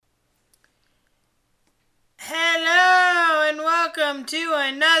welcome to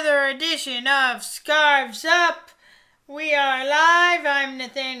another edition of Scarves Up. We are live. I'm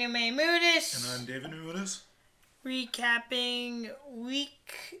Nathaniel Maymudis. And I'm David Maymudis. Recapping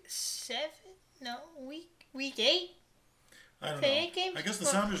week 7? No, week 8? I don't The know. 8 games? I guess the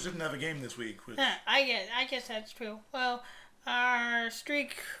Sounders didn't have a game this week. Which... I guess that's true. Well, our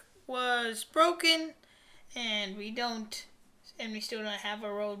streak was broken, and we still don't have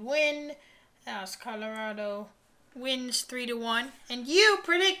a road win. As Colorado wins 3-1, and you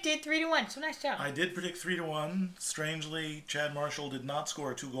predicted 3-1. So nice job. I did predict 3-1. Strangely, Chad Marshall did not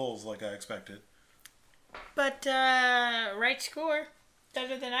score 2 goals like I expected. But right score,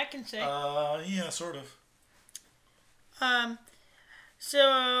 better than I can say. Yeah, sort of.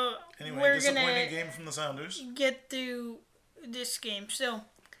 So anyway, we're disappointing game from the Sounders. Get through this game. So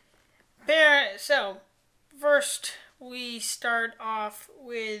first we start off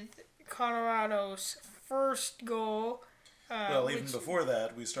with Colorado's first goal. Even before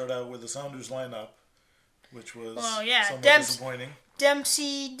that, we start out with the Sounders lineup, which was somewhat disappointing.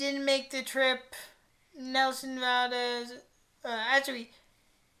 Dempsey didn't make the trip. Nelson Valdez, I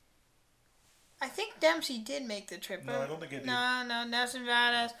think Dempsey did make the trip. No, I don't think he did. No, Nelson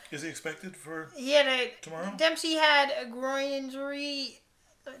Valdez. Is he expected for tomorrow? Dempsey had a groin injury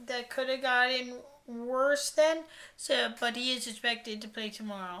that could have gotten worse then, but he is expected to play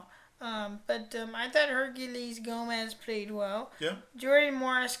tomorrow. I thought Hercules Gomez played well. Yeah. Jordan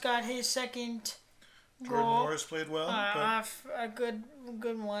Morris got his second goal. Jordan Morris played well. Off a good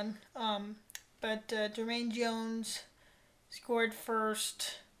one. But Jermaine Jones scored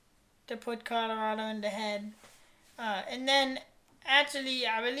first to put Colorado in the head. And then, actually,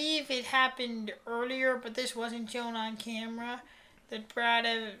 I believe it happened earlier, but this wasn't shown on camera. That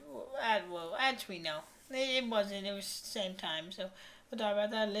actually, no. It wasn't. It was the same time, so we'll talk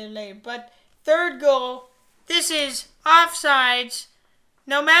about that a little later. But third goal, this is offsides.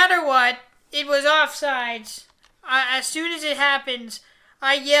 No matter what, it was offsides. As soon as it happens,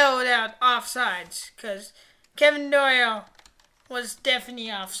 I yelled out offsides because Kevin Doyle was definitely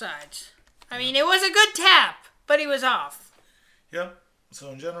offsides. I mean, it was a good tap, but he was off. Yep. So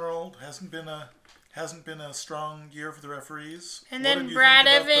in general, hasn't been a strong year for the referees. And then Brad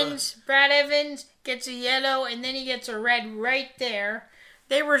Evans gets a yellow, and then he gets a red right there.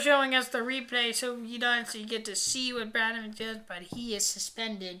 They were showing us the replay, so you don't actually get to see what Brad Evans does, but he is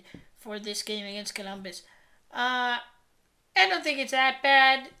suspended for this game against Columbus. I don't think it's that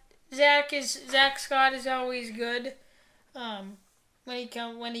bad. Zach Scott is always good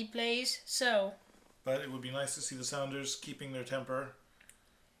when he plays. So. But it would be nice to see the Sounders keeping their temper.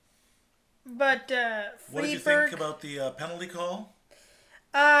 But what did you think about the penalty call?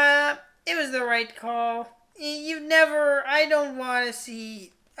 It was the right call. I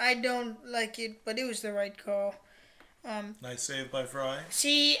don't like it, but it was the right call. Nice save by Fry.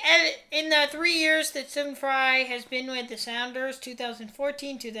 See, in the 3 years that Tim Fry has been with the Sounders,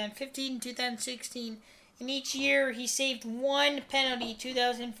 2014, 2015, 2016, in each year he saved one penalty.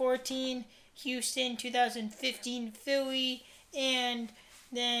 2014, Houston, 2015, Philly, and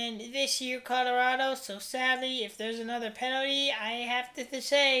then this year Colorado. So sadly, if there's another penalty, I have to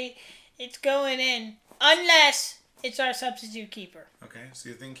say it's going in. Unless it's our substitute keeper. Okay, so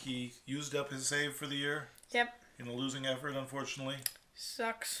you think he used up his save for the year? Yep. In a losing effort, unfortunately.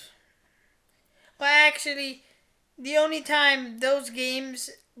 Sucks. Well, actually, the only time those games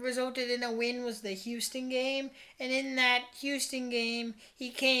resulted in a win was the Houston game. And in that Houston game, he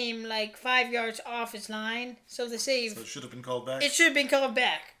came like 5 yards off his line. So the save... So it should have been called back? It should have been called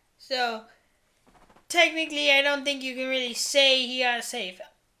back. So, technically, I don't think you can really say he got a save.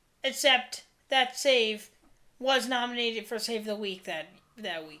 Except that save was nominated for Save of the Week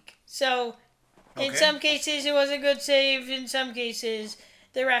that week. So... Okay. In some cases, it was a good save. In some cases,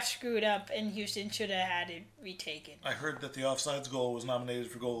 the ref screwed up, and Houston should have had it retaken. I heard that the offsides goal was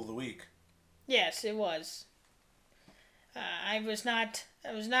nominated for Goal of the Week. Yes, it was. I was not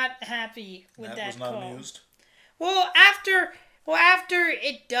happy with that call. That was not amused. Well, after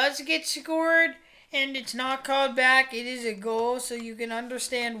it does get scored and it's not called back, it is a goal, so you can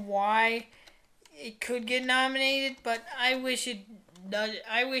understand why it could get nominated. But I wish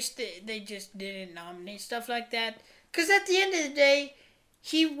they just didn't nominate stuff like that. Because at the end of the day,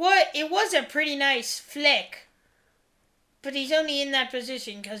 it was a pretty nice flick. But he's only in that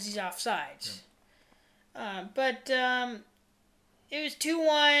position because he's offsides. Yeah. It was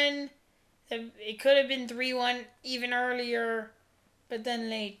 2-1. It could have been 3-1 even earlier. But then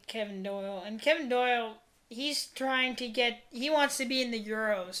late, Kevin Doyle. And Kevin Doyle, he wants to be in the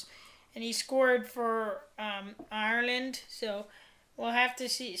Euros. And he scored for Ireland. So we'll have to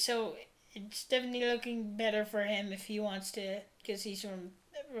see. So it's definitely looking better for him if he wants to, because he's from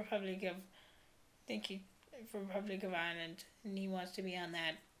Republic of Ireland, and he wants to be on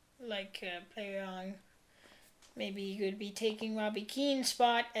that, play along. Maybe he could be taking Robbie Keane's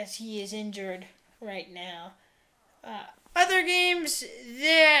spot as he is injured right now. Other games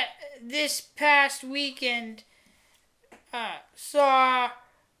that this past weekend saw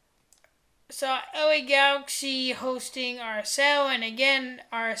LA Galaxy hosting RSL, and again,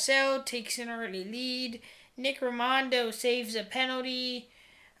 RSL takes an early lead. Nick Rimando saves a penalty,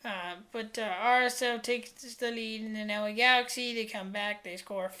 but RSL takes the lead, and then LA Galaxy, they come back, they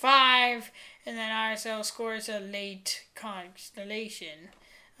score 5, and then RSL scores a late constellation.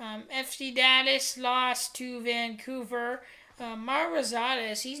 FC Dallas lost to Vancouver. Mar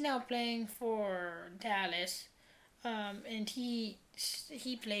Rosales, he's now playing for Dallas, and he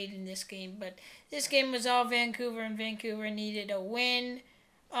played in this game, but this game was all Vancouver, and Vancouver needed a win.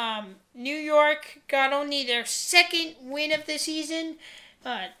 New York got only their second win of the season.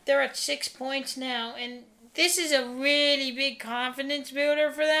 They're at 6 points now, and this is a really big confidence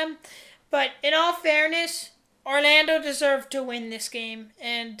builder for them. But in all fairness, Orlando deserved to win this game,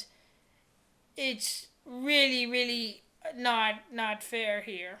 and it's really, really not fair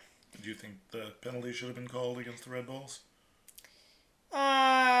here. Do you think the penalty should have been called against the Red Bulls?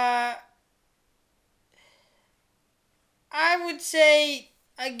 I would say,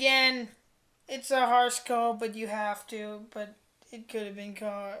 again, it's a harsh call, but you have to. But it could have been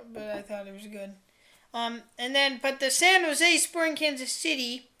called, but I thought it was good. But the San Jose Sporting Kansas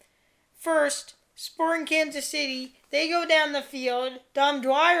City, first, Sporting Kansas City, they go down the field. Dom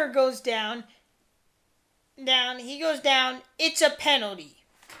Dwyer goes down. He goes down. It's a penalty.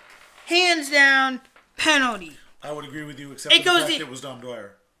 Hands down, penalty. I would agree with you, except for the fact it was Dom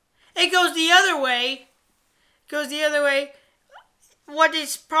Dwyer. It goes the other way. What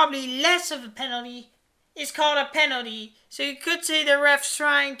is probably less of a penalty is called a penalty. So you could say the ref's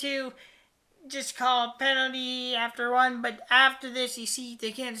trying to just call a penalty after one, but after this you see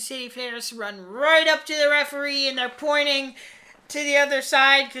the Kansas City players run right up to the referee and they're pointing to the other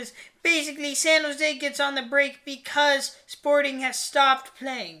side, because basically San Jose gets on the break because Sporting has stopped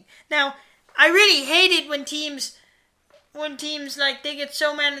playing. Now, I really hate it when teams they get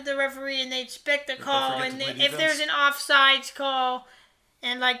so mad at the referee and they expect a call, and if there's an offsides call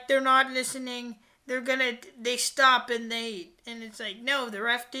and they're not listening, they stop and it's like, no, the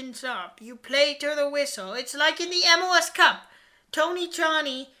ref didn't stop. You play to the whistle. It's like in the MLS Cup. Tony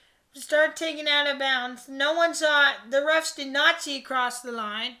Tchani started taking out of bounds. No one saw it. The refs did not see it cross the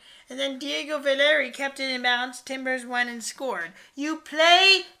line. And then Diego Valeri kept it in bounds. Timbers went and scored. You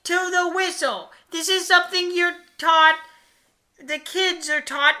play to the whistle. This is something you're taught. The kids are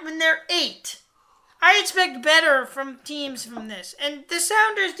taught when they're 8. I expect better from teams from this. And the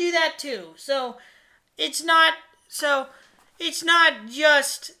Sounders do that too. So it's not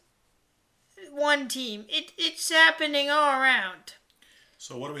just one team. It's happening all around.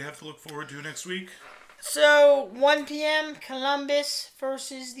 So what do we have to look forward to next week? So 1 p.m. Columbus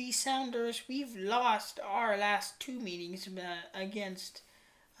versus the Sounders. We've lost our last 2 meetings against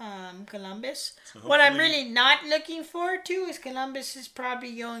Columbus. So what I'm really not looking forward to is Columbus is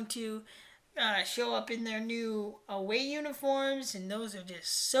probably going to show up in their new away uniforms, and those are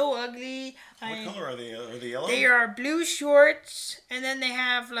just so ugly. What color are they? Are they yellow? They are blue shorts, and then they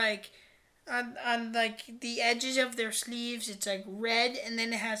have on the edges of their sleeves, it's red, and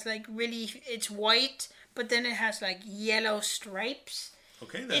then it has it's white, but then it has yellow stripes.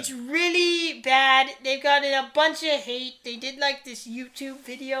 Okay, then. It's really bad. They've gotten a bunch of hate. They did this YouTube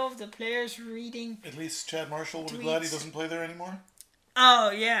video of the players reading. At least Chad Marshall will be glad he doesn't play there anymore. Oh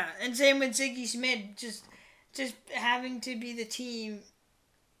yeah, and same with Ziggy Smith. Just having to be the team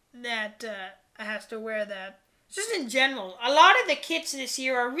that has to wear that. Just in general, a lot of the kits this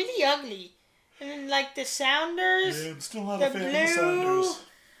year are really ugly. And the Sounders. Yeah, I'm still not a fan of the Sounders.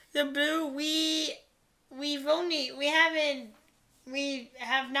 The blue, we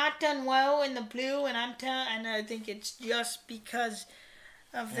have not done well in the blue, and I think it's just because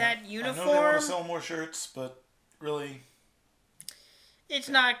of that uniform. I know they want to sell more shirts, but really, it's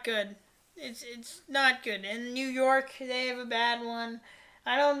not good. It's not good. And New York, they have a bad one.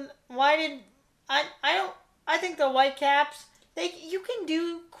 I think the Whitecaps, you can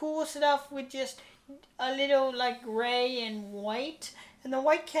do cool stuff with just a little gray and white, and the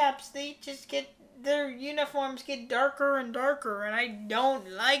Whitecaps, they just their uniforms get darker and darker, and I don't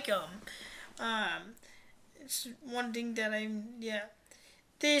like them. It's one thing that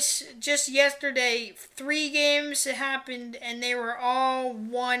This, just yesterday, 3 games happened, and they were all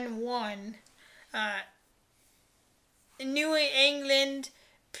 1-1. New England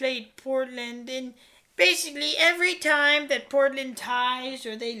played Portland, and basically every time that Portland ties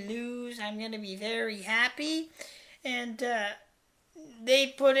or they lose, I'm going to be very happy. And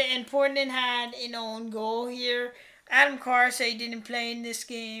Portland had an own goal here. Adam Carsey didn't play in this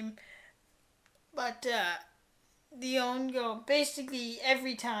game, but the own goal, basically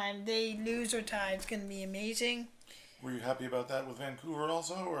every time they lose or tie, it's going to be amazing. Were you happy about that with Vancouver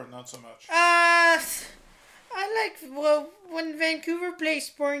also, or not so much? When Vancouver plays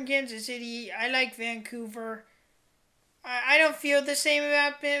Sporting Kansas City, I like Vancouver. I don't feel the same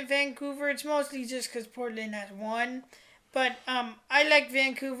about Vancouver. It's mostly just because Portland has won. But I like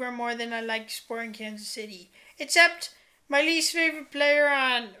Vancouver more than I like Sporting Kansas City. Except my least favorite player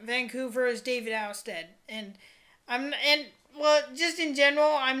on Vancouver is David Alstead. Just in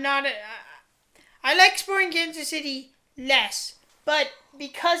general, I'm not I like Sporting Kansas City less. But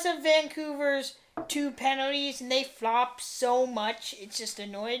because of Vancouver's 2 penalties and they flop so much, it just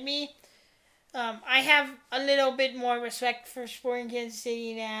annoyed me. I have a little bit more respect for Sporting Kansas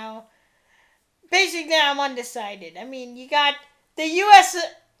City now. Basically, I'm undecided. I mean, you got the U.S.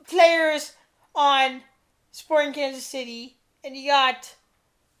 players on Sporting Kansas City, and you got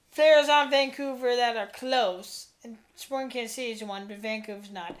players on Vancouver that are close. And Sporting Kansas City is one, but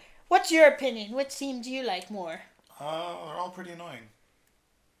Vancouver's not. What's your opinion? What team do you like more? They're all pretty annoying.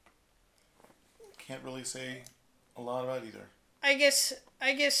 Can't really say a lot about either. I guess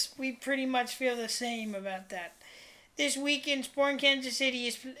we pretty much feel the same about that. This weekend, Sporting Kansas City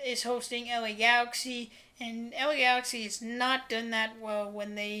is hosting LA Galaxy, and LA Galaxy has not done that well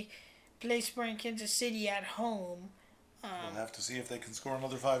when they play Sporting Kansas City at home. We'll have to see if they can score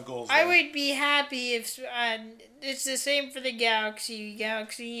another 5 goals. I would be happy if it's the same for the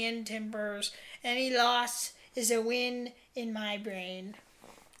Galaxy and Timbers. Any loss is a win in my brain.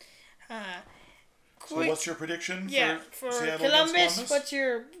 So what's your prediction for Seattle Columbus? What's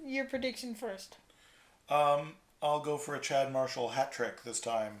your prediction first? I'll go for a Chad Marshall hat trick this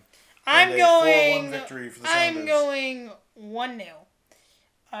time. I'm going 4-1 victory for the Sounders. I'm going 1-0.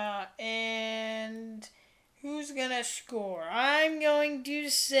 And who's gonna score? I'm going to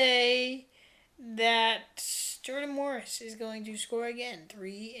say that Jordan Morris is going to score again.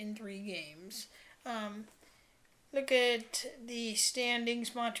 3 in 3 games. Look at the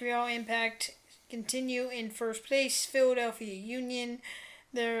standings. Montreal Impact continue in first place. Philadelphia Union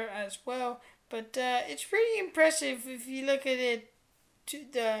there as well. But it's pretty impressive if you look at it.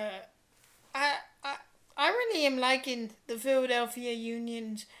 I really am liking the Philadelphia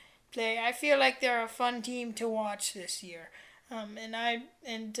Union's play. I feel like they're a fun team to watch this year.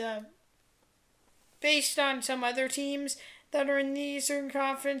 Based on some other teams that are in the Eastern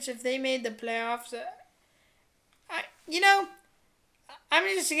Conference, if they made the playoffs, I'm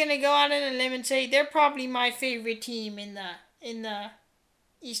just gonna go out on a limb and say they're probably my favorite team in the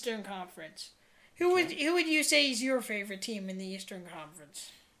Eastern Conference. Who would you say is your favorite team in the Eastern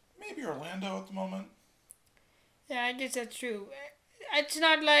Conference? Maybe Orlando at the moment. Yeah, I guess that's true. It's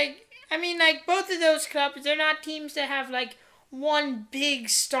not like both of those clubs, they're not teams that have like one big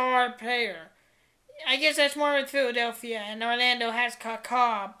star player. I guess that's more with Philadelphia, and Orlando has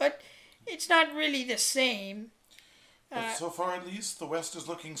Kaká, but it's not really the same. But so far, at least, the West is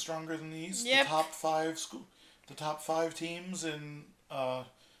looking stronger than the East. Yep. The top five teams in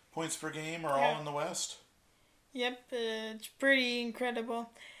points per game are all in the West. Yep, it's pretty incredible.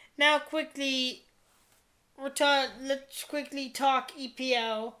 Now, let's quickly talk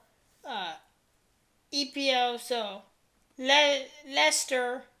EPL. So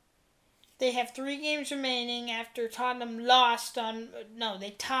Leicester, they have 3 games remaining after Tottenham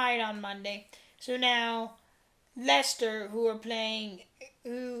they tied on Monday. So now Leicester, who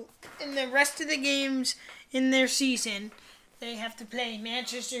in the rest of the games in their season, they have to play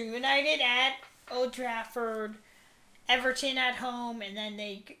Manchester United at Old Trafford, Everton at home, and then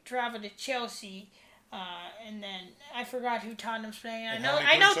they travel to Chelsea. And then I forgot who Tottenham's playing. I know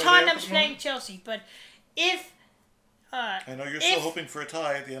Tottenham's playing Chelsea, but if I know you're still hoping for a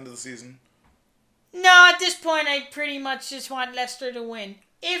tie at the end of the season. No, at this point, I pretty much just want Leicester to win.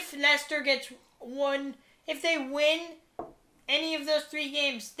 If Leicester gets one, if they win any of those 3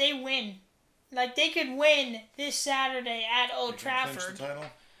 games, they win. Like, they could win this Saturday at Old Trafford. The title.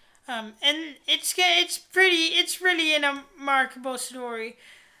 And it's really a remarkable story.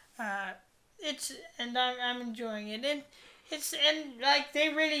 I'm enjoying it, and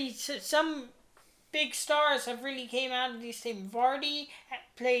some big stars have really came out of this team. Vardy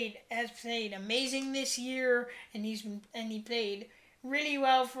has played amazing this year, and he played really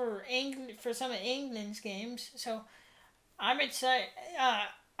well for England for some of England's games. So I'm excited.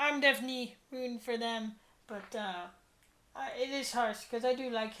 I'm definitely rooting for them, but It is harsh because I do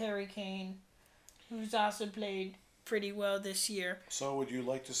like Harry Kane, who's also played pretty well this year. So would you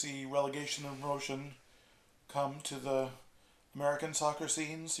like to see relegation and promotion come to the American soccer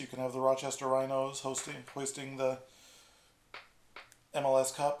scenes? You can have the Rochester Rhinos hoisting the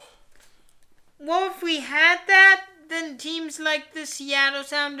MLS Cup. Well, if we had that, then teams like the Seattle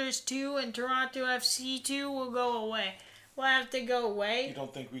Sounders 2 and Toronto FC 2 will go away. We'll have to go away. You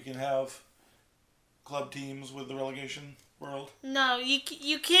don't think we can have club teams with the relegation world? No, you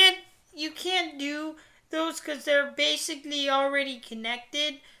can't do those because they're basically already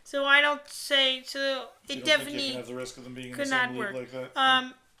connected. So I don't say so. It definitely think you can have the risk of them being in the same league like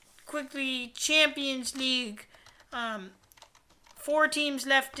that. Quickly, Champions League. 4 teams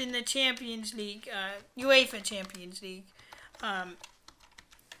left in the Champions League, UEFA Champions League,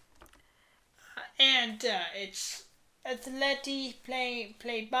 and it's Atleti play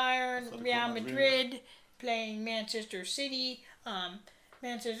Bayern, Real Madrid playing Manchester City.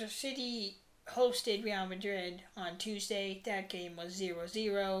 Manchester City hosted Real Madrid on Tuesday. That game was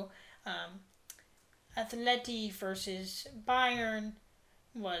 0-0. Atleti versus Bayern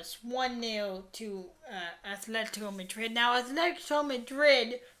was 1-0 to Atletico Madrid. Now, Atletico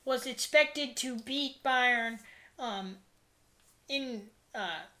Madrid was expected to beat Bayern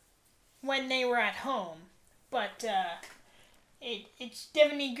when they were at home. But it's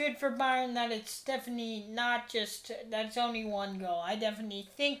definitely good for Bayern that it's definitely not just that it's only 1 goal. I definitely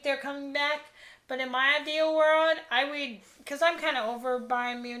think they're coming back. But in my ideal world, I would, because I'm kind of over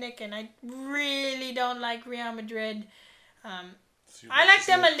Bayern Munich and I really don't like Real Madrid. I like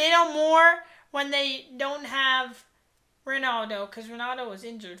them a little more when they don't have Ronaldo, because Ronaldo was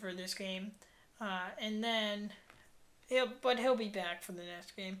injured for this game, and then he'll be back for the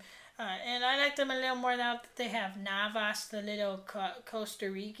next game. And I like them a little more now that they have Navas, the little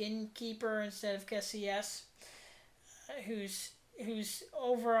Costa Rican keeper, instead of Casillas, whose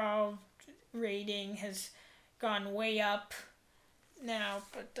overall rating has gone way up now.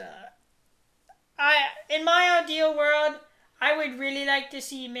 But in my ideal world, I would really like to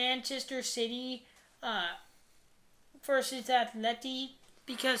see Manchester City versus Atleti,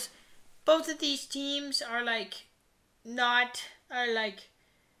 because both of these teams are like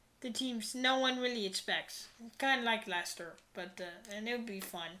the teams no one really expects. Kind of like Leicester, but and it would be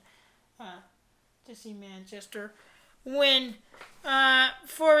fun to see Manchester win.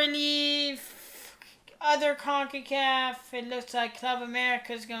 For the other CONCACAF, it looks like Club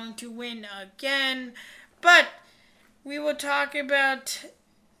America is going to win again, but we will talk about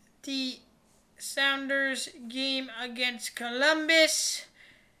the Sounders game against Columbus.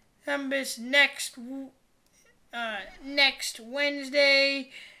 Columbus next Wednesday,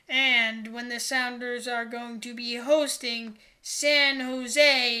 and when the Sounders are going to be hosting San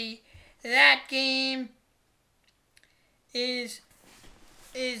Jose. That game is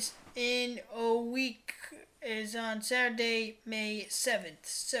in a week, is on Saturday, May 7th.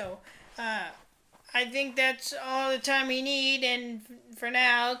 So, I think that's all the time we need, and for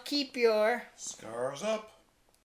now, keep your scarves up.